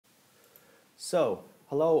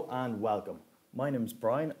Hello and welcome. My name's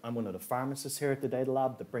Brian. I'm one of the pharmacists here at the Data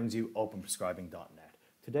Lab that brings you openprescribing.net.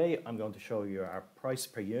 Today, I'm going to show you our price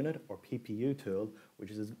per unit or PPU tool,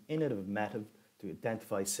 which is an innovative method to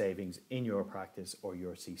identify savings in your practice or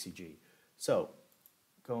your CCG.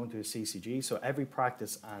 Going to a CCG, so every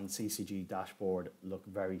practice and CCG dashboard look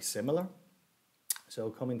very similar.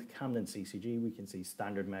 So coming to Camden CCG, we can see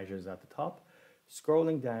standard measures at the top.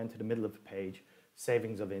 Scrolling down to the middle of the page,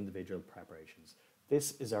 savings of individual preparations.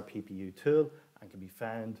 This is our PPU tool and can be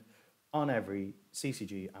found on every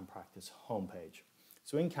CCG and practice homepage.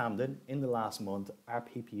 So in Camden, in the last month, our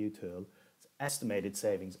PPU tool has estimated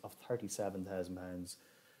savings of £37,000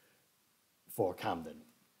 for Camden.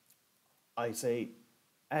 I say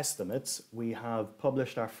estimates. We have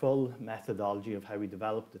published our full methodology of how we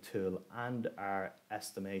developed the tool and our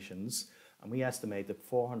estimations, and we estimate that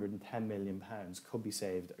 £410 million could be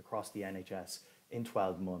saved across the NHS in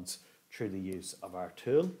 12 months through the use of our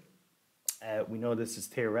tool. We know this is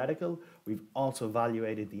theoretical. We've also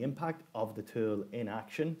evaluated the impact of the tool in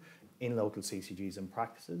action in local CCGs and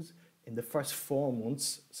practices. In the first 4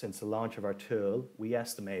 months since the launch of our tool, we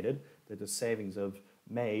estimated that the savings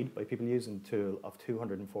made by people using the tool of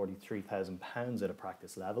 £243,000 at a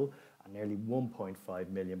practice level and nearly £1.5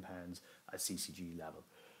 million at CCG level.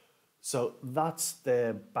 So that's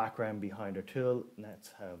the background behind our tool. Let's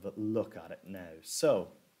have a look at it now. So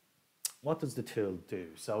what does the tool do?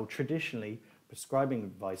 So traditionally, prescribing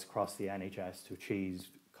advice across the NHS to achieve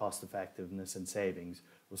cost effectiveness and savings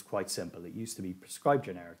was quite simple. It used to be prescribed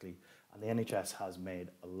generically, and the NHS has made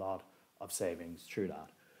a lot of savings through that.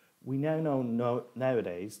 We now know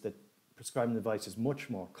nowadays that prescribing advice is much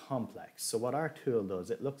more complex. So what our tool does,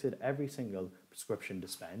 it looks at every single prescription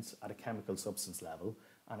dispense at a chemical substance level,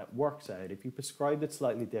 and it works out if you prescribed it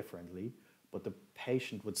slightly differently, but the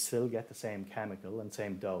patient would still get the same chemical and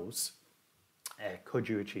same dose, could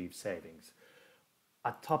you achieve savings?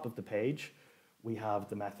 At the top of the page, we have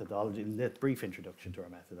the methodology, a brief introduction to our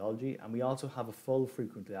methodology, and we also have a full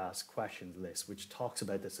frequently asked questions list, which talks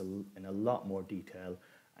about this in a lot more detail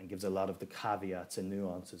and gives a lot of the caveats and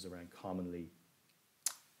nuances around commonly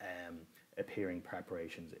appearing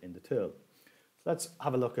preparations in the tool. So let's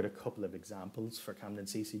have a look at a couple of examples for Camden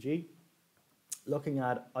CCG. Looking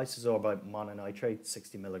at isosorbide mononitrate,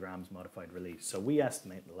 60 milligrams modified release. So we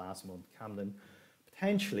estimate in the last month Camden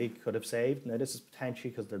potentially could have saved. Now this is potentially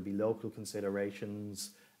because there'll be local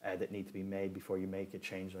considerations that need to be made before you make a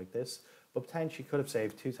change like this, but potentially could have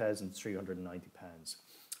saved £2,390.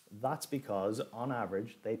 That's because on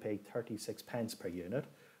average they pay 36 pence per unit,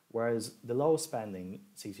 whereas the lowest spending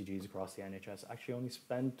CCGs across the NHS actually only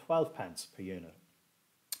spend 12 pence per unit.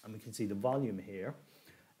 And we can see the volume here,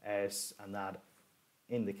 and that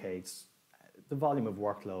indicates the volume of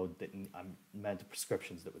workload, that amount of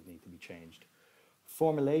prescriptions that would need to be changed.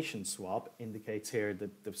 Formulation swap indicates here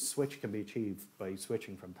that the switch can be achieved by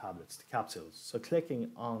switching from tablets to capsules. So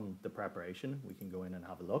clicking on the preparation, we can go in and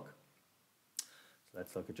have a look. So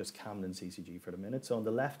let's look at just Camden CCG for the minute. So on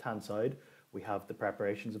the left-hand side, we have the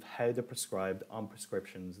preparations of how they're prescribed on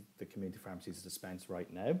prescriptions the community pharmacies dispense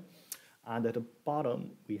right now. And at the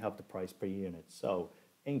bottom, we have the price per unit. So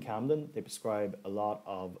in Camden, they prescribe a lot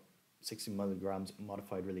of 60 milligrams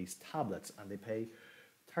modified release tablets, and they pay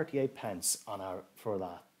 38 pence for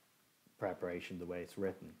that preparation, the way it's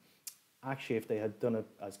written. Actually, if they had done it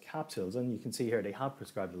as capsules, and you can see here they have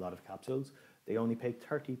prescribed a lot of capsules, they only pay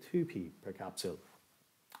 32p per capsule.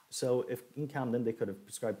 So if in Camden they could have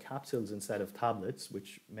prescribed capsules instead of tablets,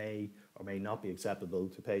 which may or may not be acceptable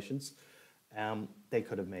to patients, they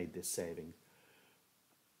could have made this saving.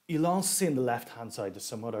 You'll also see on the left-hand side there's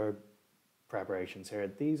some other preparations here.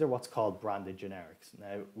 These are what's called branded generics.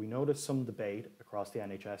 Now, we know there's some debate across the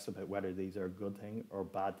NHS about whether these are a good thing or a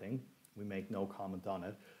bad thing. We make no comment on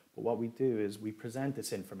it. But what we do is we present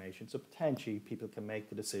this information so potentially people can make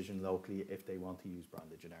the decision locally if they want to use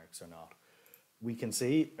branded generics or not. We can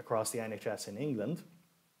see across the NHS in England,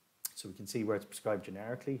 so we can see where it's prescribed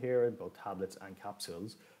generically here, both tablets and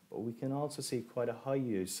capsules, but we can also see quite a high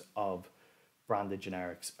use of branded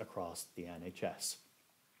generics across the NHS,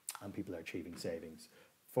 and people are achieving savings.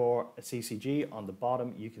 For a CCG, on the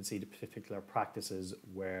bottom, you can see the particular practices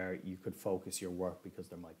where you could focus your work because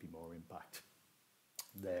there might be more impact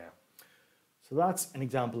there. So that's an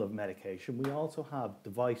example of medication. We also have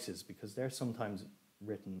devices because they're sometimes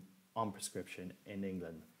written on prescription in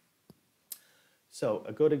England. So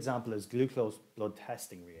a good example is glucose blood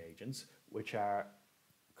testing reagents, which are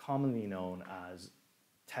commonly known as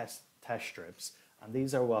test strips, and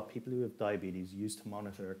these are what people who have diabetes use to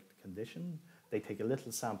monitor the condition. They take a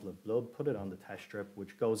little sample of blood, put it on the test strip,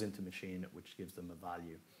 which goes into a machine, which gives them a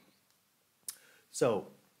value. So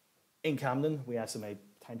in Camden, we estimate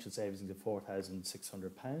potential savings of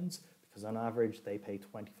 £4,600 because on average they pay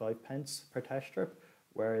 25 pence per test strip,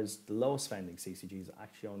 whereas the lowest spending CCGs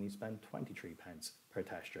actually only spend 23 pence per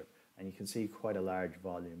test strip. And you can see quite a large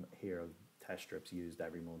volume here of test strips used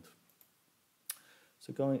every month.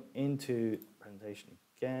 So going into the presentation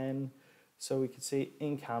again, so we can see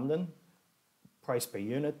in Camden, price per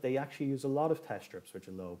unit, they actually use a lot of test strips which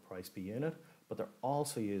are low price per unit, but they're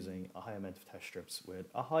also using a high amount of test strips with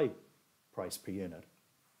a high price per unit.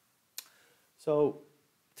 So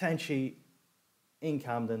potentially in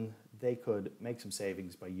Camden, they could make some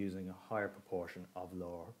savings by using a higher proportion of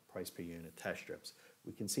lower price per unit test strips.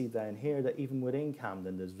 We can see down here that even within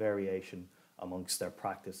Camden, there's variation amongst their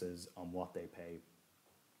practices on what they pay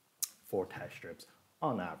for test strips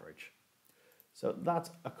on average. So that's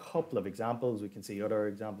a couple of examples. We can see other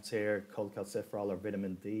examples here: cholecalciferol or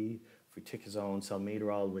vitamin D, fluticasone,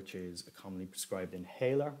 salmeterol, which is a commonly prescribed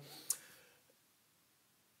inhaler.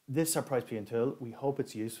 This is our price per unit tool. We hope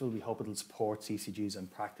it's useful. We hope it'll support CCGs and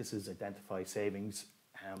practices, identify savings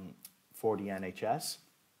for the NHS.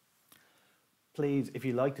 Please, if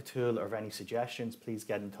you like the tool or have any suggestions, please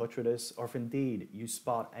get in touch with us. Or if indeed you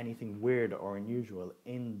spot anything weird or unusual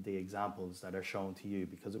in the examples that are shown to you,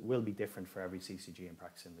 because it will be different for every CCG and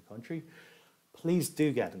practice in the country, please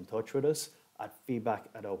do get in touch with us at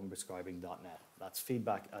feedback@openprescribing.net. That's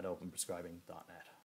feedback@openprescribing.net.